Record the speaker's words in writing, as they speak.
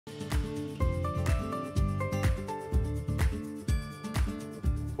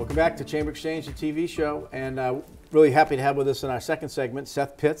Welcome back to Chamber Exchange, the TV show, and really happy to have with us in our second segment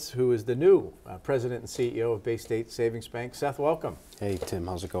Seth Pitts, who is the new president and CEO of Baystate Savings Bank. Seth, welcome. Hey Tim,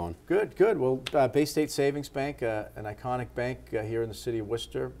 how's it going? Good, good. Well, Baystate Savings Bank, an iconic bank here in the city of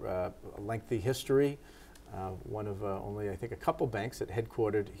Worcester, a lengthy history, one of only I think a couple banks that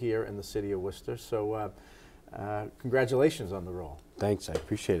headquartered here in the city of Worcester. So congratulations on the role. Thanks, I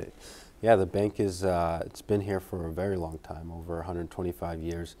appreciate it. Yeah, the bank is, it's been here for a very long time, over 125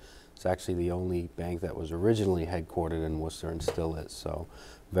 years. It's actually the only bank that was originally headquartered in Worcester and still is. So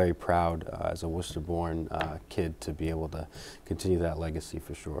very proud as a Worcester-born kid to be able to continue that legacy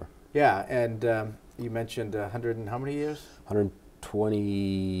for sure. Yeah, and you mentioned 100 and how many years?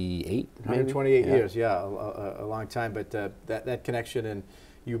 128, 128 maybe? years, yeah, a long time. But that connection and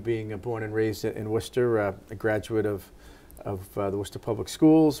you being born and raised in Worcester, a graduate of the Worcester Public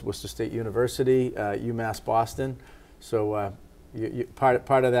Schools, Worcester State University, UMass Boston. So part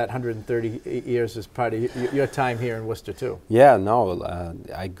of that 138 years is part of your time here in Worcester too. Yeah, no,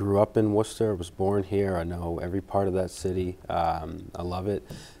 I grew up in Worcester, was born here. I know every part of that city. I love it,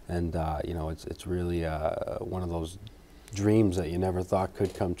 and you know, it's really one of those dreams that you never thought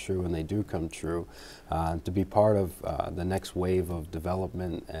could come true, and they do come true. To be part of the next wave of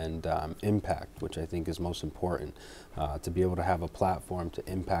development and impact, which I think is most important, to be able to have a platform to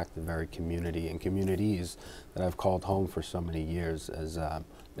impact the very community and communities that I've called home for so many years is a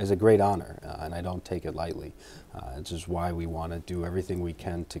great honor, and I don't take it lightly. It's just why we want to do everything we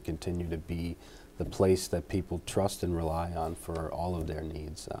can to continue to be the place that people trust and rely on for all of their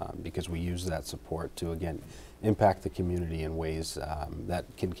needs, because we use that support to, again, impact the community in ways that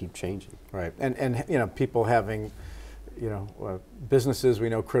can keep changing. Right, and you know, people having, you know, businesses, we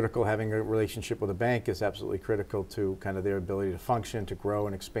know critical, having a relationship with a bank is absolutely critical to kind of their ability to function, to grow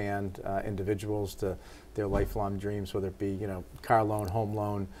and expand, individuals to their lifelong dreams, whether it be, you know, car loan, home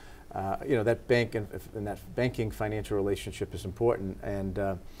loan. You know, that bank and that banking financial relationship is important. And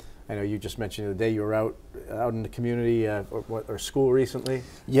I know you just mentioned the other day you were out in the community or school recently.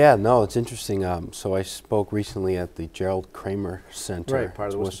 Yeah, no, it's interesting. So I spoke recently at the Gerald Kramer Center, right, part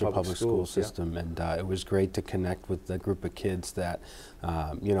of the Worcester Public School System, yeah. And it was great to connect with a group of kids that,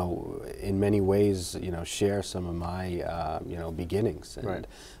 you know, in many ways, you know, share some of my, you know, beginnings. And right.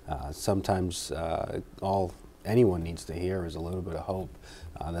 Sometimes all anyone needs to hear is a little bit of hope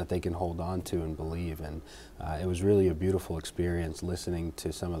that they can hold on to and believe. And it was really a beautiful experience listening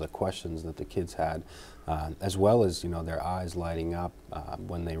to some of the questions that the kids had, as well as, you know, their eyes lighting up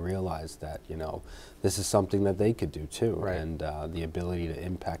when they realized that, you know, this is something that they could do too. Right. And the ability to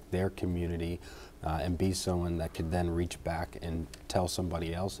impact their community and be someone that could then reach back and tell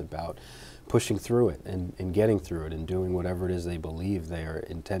somebody else about pushing through it and getting through it and doing whatever it is they believe they are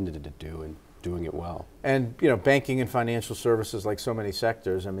intended to do and doing it well. And you know, banking and financial services, like so many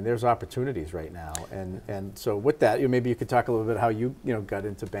sectors, I mean, there's opportunities right now. And so with that, you know, maybe you could talk a little bit how you got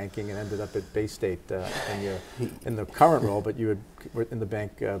into banking and ended up at Baystate in the current role, but you were in the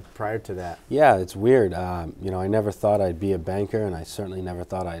bank prior to that. Yeah, it's weird. You know, I never thought I'd be a banker, and I certainly never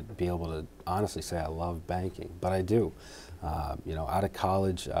thought I'd be able to honestly say I love banking, but I do. You know, out of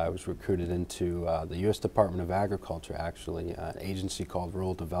college, I was recruited into the U.S. Department of Agriculture, actually, an agency called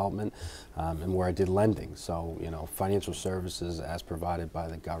Rural Development, and where I did lending. So, you know, financial services as provided by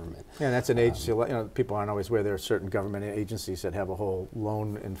the government. Yeah, and that's an agency. You know, people aren't always aware there are certain government agencies that have a whole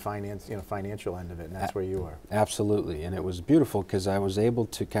loan and finance, you know, financial end of it, and that's where you are. Absolutely, and it was beautiful because I was able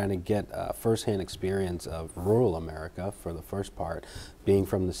to kind of get firsthand experience of rural America for the first part, being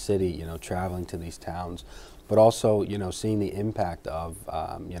from the city, you know, traveling to these towns. But also, you know, seeing the impact of,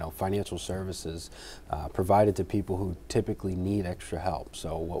 you know, financial services provided to people who typically need extra help.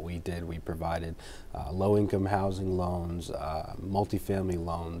 So what we did, we provided low-income housing loans, multifamily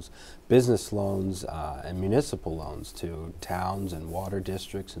loans, business loans, and municipal loans to towns and water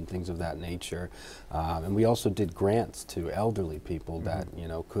districts and things of that nature. And we also did grants to elderly people that, you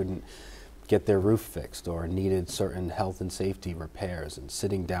know, couldn't get their roof fixed or needed certain health and safety repairs, and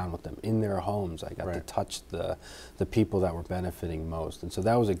sitting down with them in their homes. I got to touch the people that were benefiting most. And so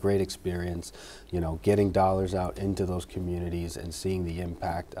that was a great experience. You know, getting dollars out into those communities and seeing the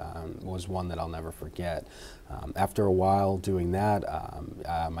impact was one that I'll never forget. After a while doing that,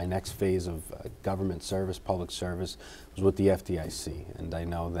 my next phase of government service, public service, was with the FDIC, and I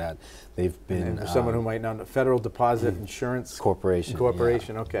know that they've been... And for someone who might not know, Federal Deposit Insurance Corporation.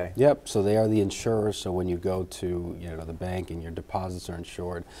 Corporation, yeah. Okay. Yep, so they are the insurer, so when you go to the bank and your deposits are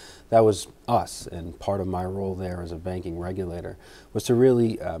insured, that was us, and part of my role there as a banking regulator was to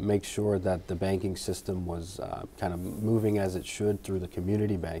really make sure that the banking system was kind of moving as it should through the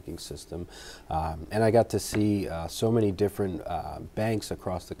community banking system. And I got to see so many different banks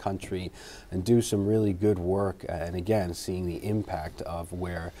across the country and do some really good work, and again, seeing the impact of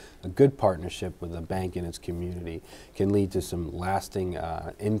where a good partnership with a bank in its community can lead to some lasting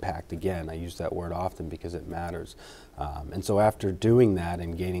impact. Again, I use that word often because it matters. And so after doing that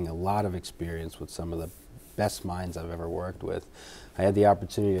and gaining a lot of experience with some of the best minds I've ever worked with, I had the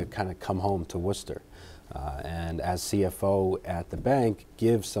opportunity to kind of come home to Worcester. And as CFO at the bank,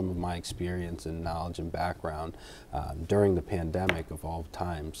 give some of my experience and knowledge and background during the pandemic of all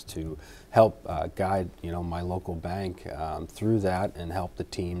times to help guide my local bank through that and help the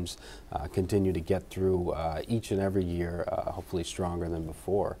teams continue to get through each and every year, hopefully stronger than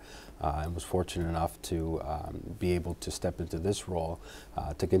before. And was fortunate enough to be able to step into this role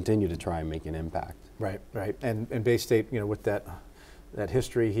to continue to try and make an impact. Right, right. And Baystate, with that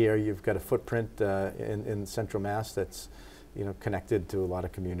history here, you've got a footprint in Central Mass that's connected to a lot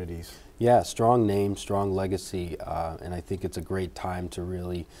of communities. Yeah, strong name, strong legacy, and I think it's a great time to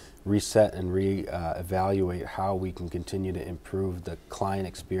really reset and evaluate how we can continue to improve the client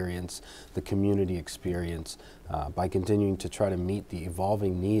experience, the community experience, by continuing to try to meet the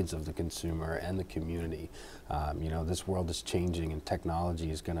evolving needs of the consumer and the community. This world is changing, and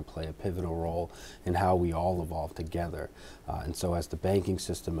technology is going to play a pivotal role in how we all evolve together. And so as the banking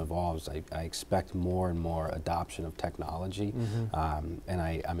system evolves, I expect more and more adoption of technology,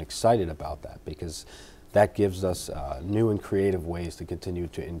 and I'm excited about that because that gives us new and creative ways to continue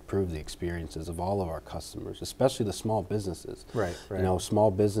to improve the experiences of all of our customers, especially the small businesses. Right, right.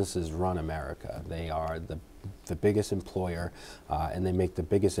 Small businesses run America. They are the biggest employer, and they make the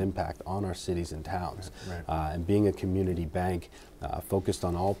biggest impact on our cities and towns. Right. And being a community bank focused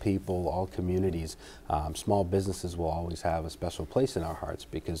on all people, all communities, small businesses will always have a special place in our hearts,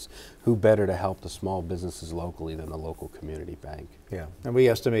 because who better to help the small businesses locally than the local community bank? Yeah, and we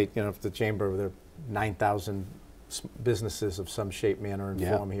estimate, if the Chamber, there are 9,000 businesses of some shape, manner, and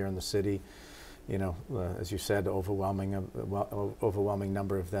form here in the city. As you said, overwhelming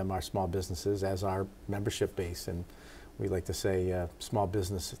number of them are small businesses, as our membership base. And we like to say small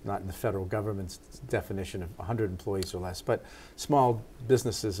business, not in the federal government's definition of 100 employees or less, but small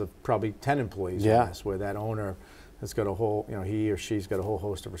businesses of probably 10 employees or less, where that owner has got a whole, he or she's got a whole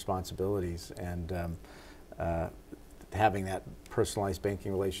host of responsibilities, and having that personalized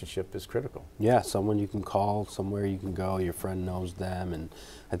banking relationship is critical. Yeah, someone you can call, somewhere you can go, your friend knows them, and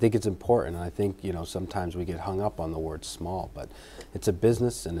I think it's important. And I think, sometimes we get hung up on the word small, but it's a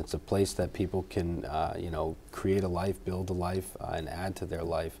business, and it's a place that people can, create a life, build a life, and add to their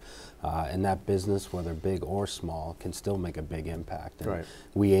life. And that business, whether big or small, can still make a big impact. And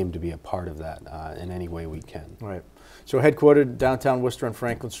we aim to be a part of that in any way we can. Right. So headquartered downtown Worcester on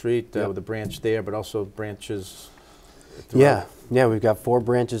Franklin Street with a branch there, but also branches throughout. Yeah, we've got 4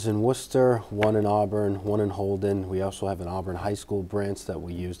 branches in Worcester, 1 in Auburn, 1 in Holden. We also have an Auburn High School branch that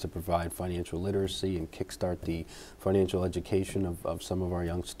we use to provide financial literacy and kickstart the financial education of some of our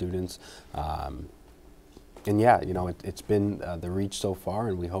young students. And yeah, it's been the reach so far,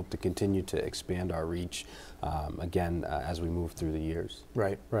 and we hope to continue to expand our reach again as we move through the years.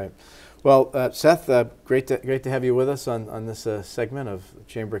 Right, right. Well, Seth, great to have you with us on this segment of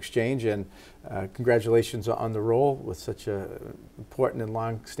Chamber Exchange, and congratulations on the role with such an important and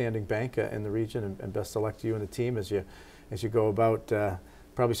long-standing bank in the region, and best of luck to you and the team as you go about.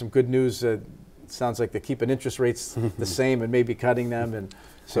 Probably some good news. Sounds like they're keeping interest rates the same and maybe cutting them, and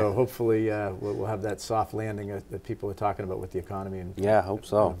so hopefully we'll have that soft landing that people are talking about with the economy, and hope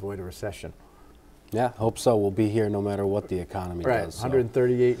so. Avoid a recession. Yeah, hope so. We'll be here no matter what the economy does. Right,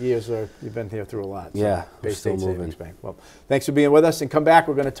 138 years, you've been here through a lot. So Baystate Savings Bank. Well, thanks for being with us, and come back.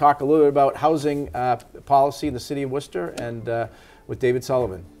 We're going to talk a little bit about housing policy in the city of Worcester, and with David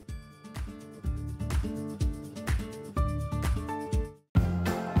Sullivan.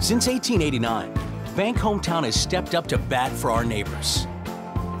 Since 1889, Bank Hometown has stepped up to bat for our neighbors.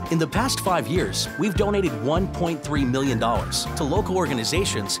 In the past 5 years, we've donated $1.3 million to local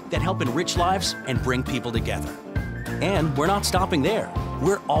organizations that help enrich lives and bring people together. And we're not stopping there.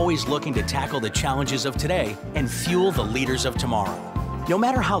 We're always looking to tackle the challenges of today and fuel the leaders of tomorrow. No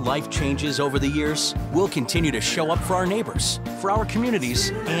matter how life changes over the years, we'll continue to show up for our neighbors, for our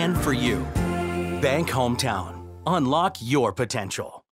communities, and for you. Bank Hometown. Unlock your potential.